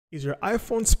Is your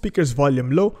iPhone speaker's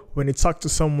volume low when you talk to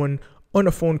someone on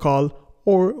a phone call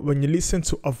or when you listen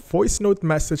to a voice note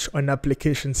message on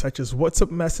applications such as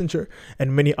WhatsApp Messenger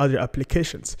and many other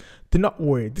applications? Do not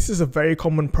worry, this is a very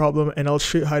common problem and I'll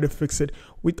show you how to fix it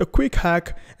with a quick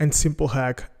hack and simple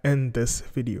hack in this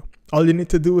video. All you need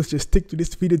to do is just stick to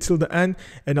this video till the end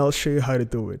and I'll show you how to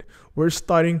do it. We're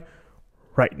starting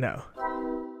right now.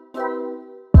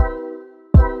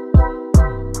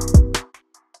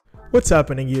 What's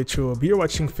happening YouTube? You're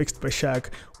watching Fixed by Shaq,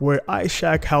 where I,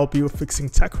 Shaq, help you fixing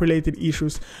tech related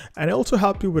issues and I also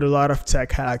help you with a lot of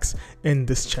tech hacks in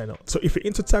this channel. So if you're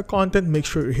into tech content, make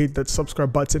sure you hit that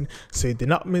subscribe button so you do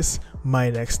not miss my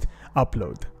next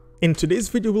upload. In today's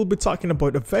video, we'll be talking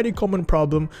about a very common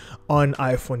problem on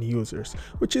iPhone users,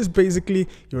 which is basically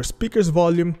your speaker's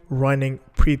volume running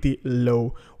pretty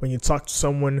low when you talk to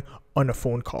someone on a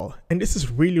phone call. And this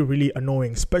is really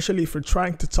annoying, especially if you're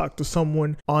trying to talk to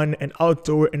someone on an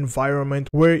outdoor environment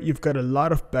where you've got a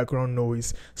lot of background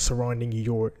noise surrounding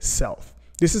yourself.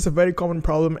 This is a very common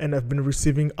problem and I've been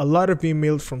receiving a lot of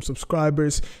emails from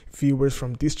subscribers, viewers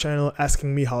from this channel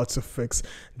asking me how to fix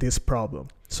this problem.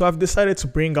 So I've decided to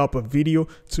bring up a video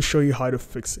to show you how to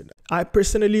fix it. I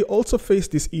personally also face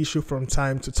this issue from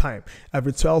time to time.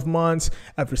 Every 12 months,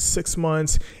 every 6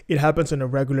 months, it happens on a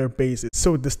regular basis.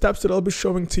 So the steps that I'll be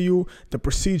showing to you, the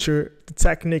procedure, the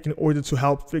technique in order to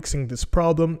help fixing this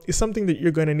problem is something that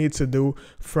you're going to need to do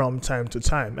from time to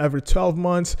time. Every 12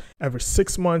 months, every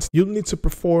 6 months, you'll need to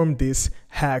perform this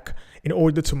hack in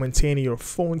order to maintain your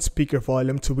phone speaker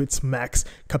volume to its max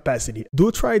capacity.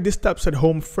 Do try these steps at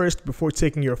home first before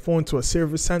taking your phone to a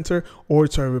service center or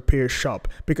to a repair shop,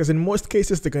 because in most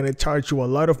cases they're going to charge you a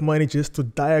lot of money just to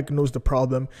diagnose the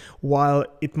problem, while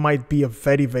it might be a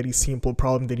very simple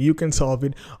problem that you can solve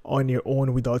it on your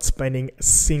own without spending a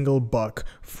single buck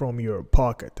from your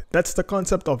pocket. That's the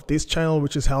concept of this channel,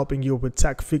 which is helping you with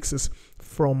tech fixes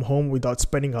from home without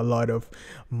spending a lot of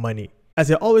money. As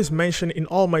I always mention in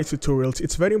all my tutorials,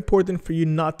 it's very important for you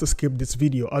not to skip this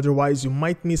video, otherwise you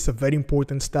might miss a very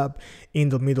important step in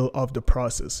the middle of the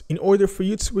process. In order for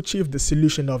you to achieve the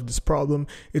solution of this problem,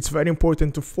 it's very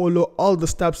important to follow all the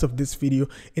steps of this video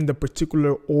in the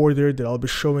particular order that I'll be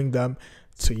showing them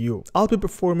to you. I'll be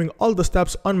performing all the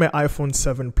steps on my iPhone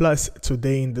 7 Plus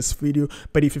today in this video,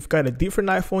 but if you've got a different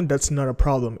iPhone, that's not a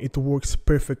problem. It works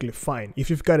perfectly fine. If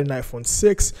you've got an iPhone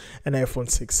 6, an iPhone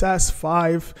 6s,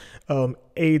 5,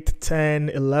 8, 10,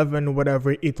 11,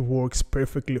 whatever, it works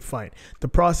perfectly fine. The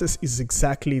process is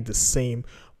exactly the same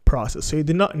process, so you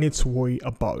do not need to worry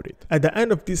about it. At the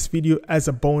end of this video, as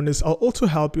a bonus, I'll also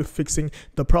help you fixing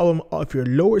the problem of your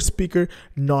lower speaker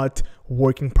not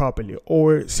working properly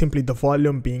or simply the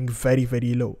volume being very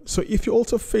low. So if you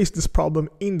also face this problem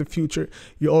in the future,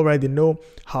 you already know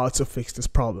how to fix this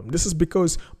problem. This is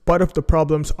because part of the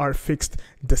problems are fixed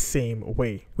the same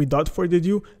way. Without further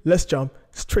ado, let's jump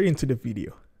straight into the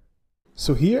video.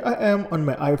 So here I am on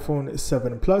my iPhone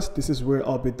 7 Plus. This is where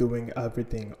I'll be doing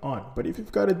everything on. But if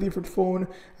you've got a different phone,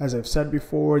 as I've said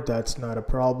before, that's not a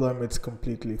problem. It's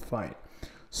completely fine.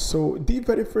 So the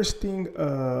very first thing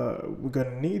we're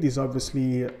gonna need is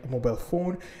obviously a mobile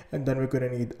phone, and then we're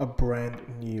gonna need a brand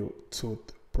new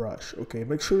toothbrush. Okay,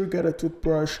 make sure you get a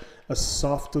toothbrush, a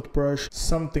soft toothbrush,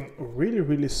 something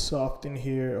really soft in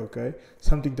here. Okay,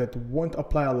 something that won't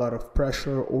apply a lot of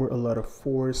pressure or a lot of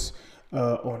force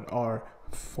on our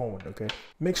phone. Okay,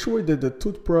 make sure that the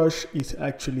toothbrush is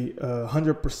actually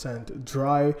 100%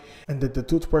 dry and that the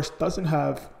toothbrush doesn't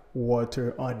have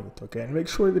water on it. Okay, and make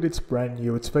sure that it's brand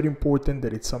new. It's very important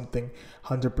that it's something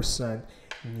 100%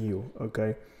 new.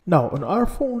 Okay, now on our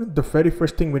phone, the very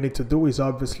first thing we need to do is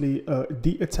obviously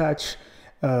deattach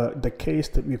the case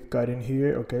that we've got in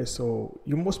here. Okay, so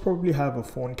you most probably have a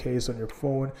phone case on your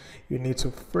phone. You need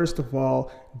to first of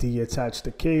all deattach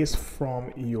the case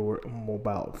from your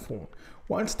mobile phone.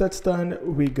 Once that's done,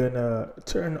 we're gonna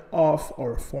turn off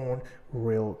our phone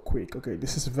real quick. Okay,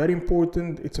 this is very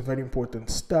important. It's a very important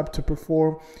step to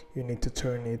perform. You need to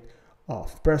turn it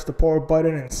off. Press the power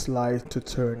button and slide to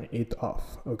turn it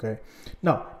off. Okay,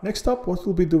 now next up, what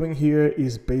we'll be doing here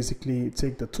is basically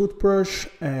take the toothbrush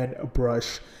and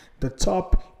brush the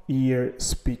top ear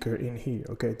speaker in here.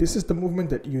 Okay, this is the movement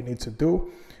that you need to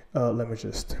do. Let me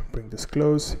just bring this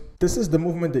close. This is the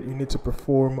movement that you need to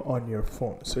perform on your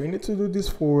phone. So you need to do this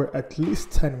for at least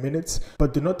 10 minutes,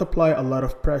 but do not apply a lot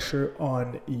of pressure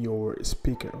on your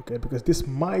speaker. Okay, because this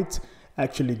might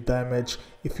actually damage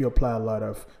if you apply a lot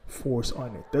of force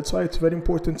on it. That's why it's very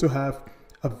important to have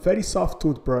a very soft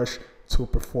toothbrush to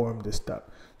perform this step.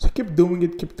 So keep doing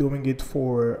it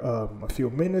for a few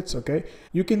minutes. Okay,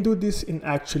 you can do this in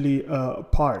actually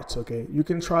parts. Okay, you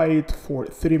can try it for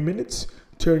 3 minutes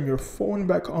turn your phone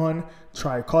back on,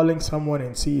 try calling someone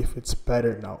and see if it's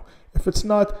better now. If it's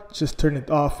not, just turn it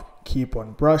off, keep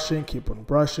on brushing,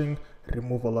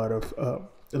 remove a lot of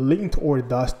lint or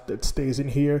dust that stays in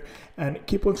here, and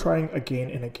keep on trying again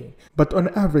and again. But on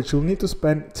average, you'll need to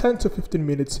spend 10 to 15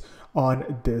 minutes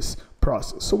on this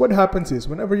process. So what happens is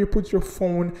whenever you put your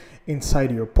phone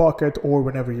inside your pocket or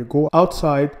whenever you go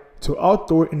outside to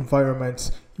outdoor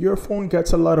environments, your phone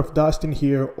gets a lot of dust in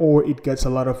here or it gets a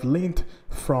lot of lint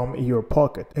from your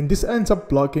pocket, and this ends up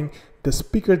blocking the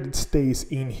speaker that stays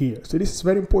in here. So this is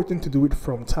very important to do it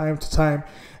from time to time.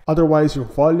 Otherwise, your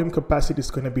volume capacity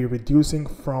is going to be reducing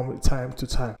from time to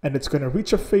time, and it's going to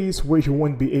reach a phase where you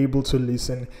won't be able to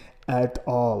listen at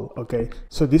all. Okay,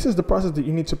 so this is the process that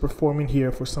you need to perform in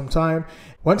here for some time.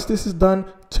 Once this is done,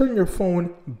 turn your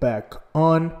phone back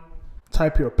on,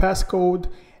 type your passcode,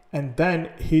 and then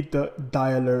hit the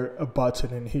dialer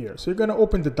button in here. So you're going to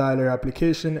open the dialer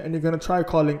application and you're going to try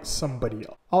calling somebody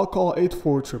else. I'll call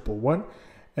 84111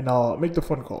 and I'll make the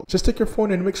phone call. Just take your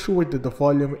phone and make sure that the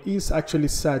volume is actually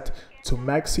set to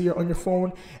max here on your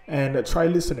phone, and try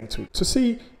listening to it to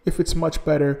see if it's much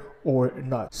better or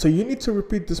not. So you need to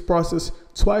repeat this process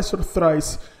twice or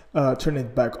thrice. Turn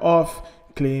it back off,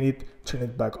 clean it, turn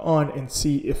it back on, and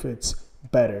see if it's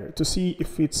better, to see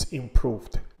if it's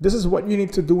improved. This is what you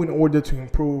need to do in order to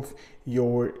improve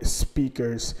your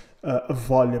speakers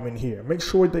volume in here. Make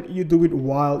sure that you do it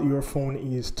while your phone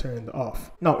is turned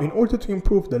off. Now, in order to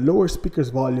improve the lower speakers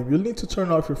volume, you'll need to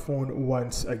turn off your phone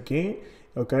once again.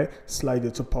 Okay, slide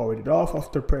it to power it off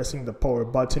after pressing the power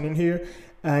button in here,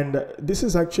 and this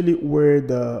is actually where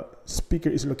the speaker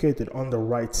is located, on the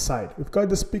right side. We've got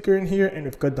the speaker in here and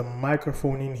we've got the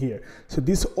microphone in here. So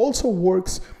this also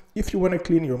works if you want to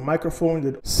clean your microphone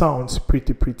that sounds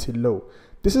pretty low.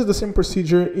 This is the same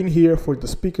procedure in here for the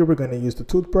speaker. We're going to use the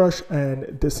toothbrush,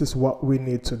 and this is what we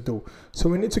need to do. So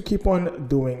we need to keep on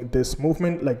doing this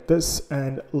movement like this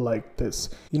and like this.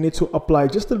 You need to apply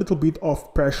just a little bit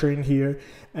of pressure in here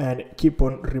and keep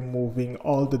on removing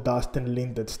all the dust and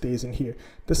lint that stays in here.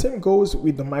 The same goes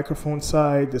with the microphone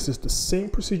side. This is the same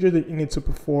procedure that you need to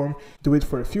perform. Do it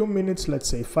for a few minutes, let's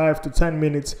say 5 to 10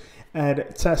 minutes, and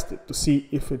test it to see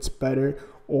if it's better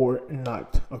or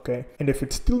not. Okay, and if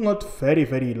it's still not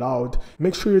very loud,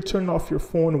 make sure you turn off your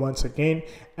phone once again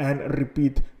and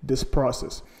repeat this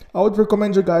process. I would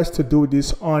recommend you guys to do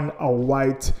this on a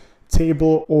white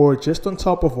table or just on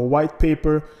top of a white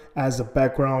paper as a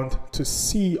background to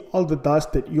see all the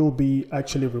dust that you'll be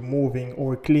actually removing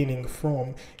or cleaning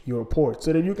from your port,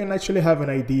 so that you can actually have an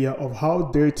idea of how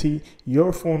dirty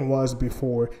your phone was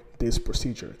before this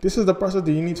procedure. This is the process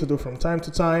that you need to do from time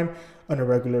to time on a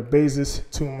regular basis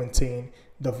to maintain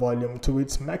the volume to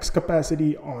its max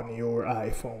capacity on your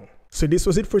iPhone. So this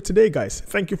was it for today, guys.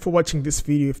 Thank you for watching this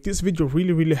video. If this video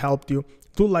really helped you,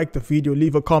 do like the video,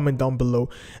 leave a comment down below,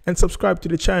 and subscribe to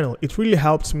the channel. It really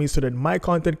helps me so that my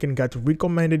content can get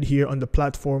recommended here on the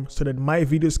platform, so that my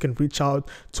videos can reach out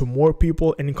to more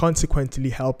people and consequently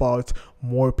help out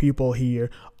more people here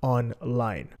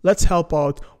online. Let's help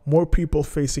out more people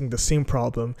facing the same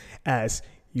problem as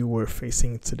you were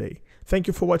facing today. Thank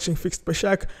you for watching Fixed by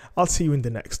Shaq. I'll see you in the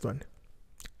next one.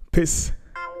 Peace.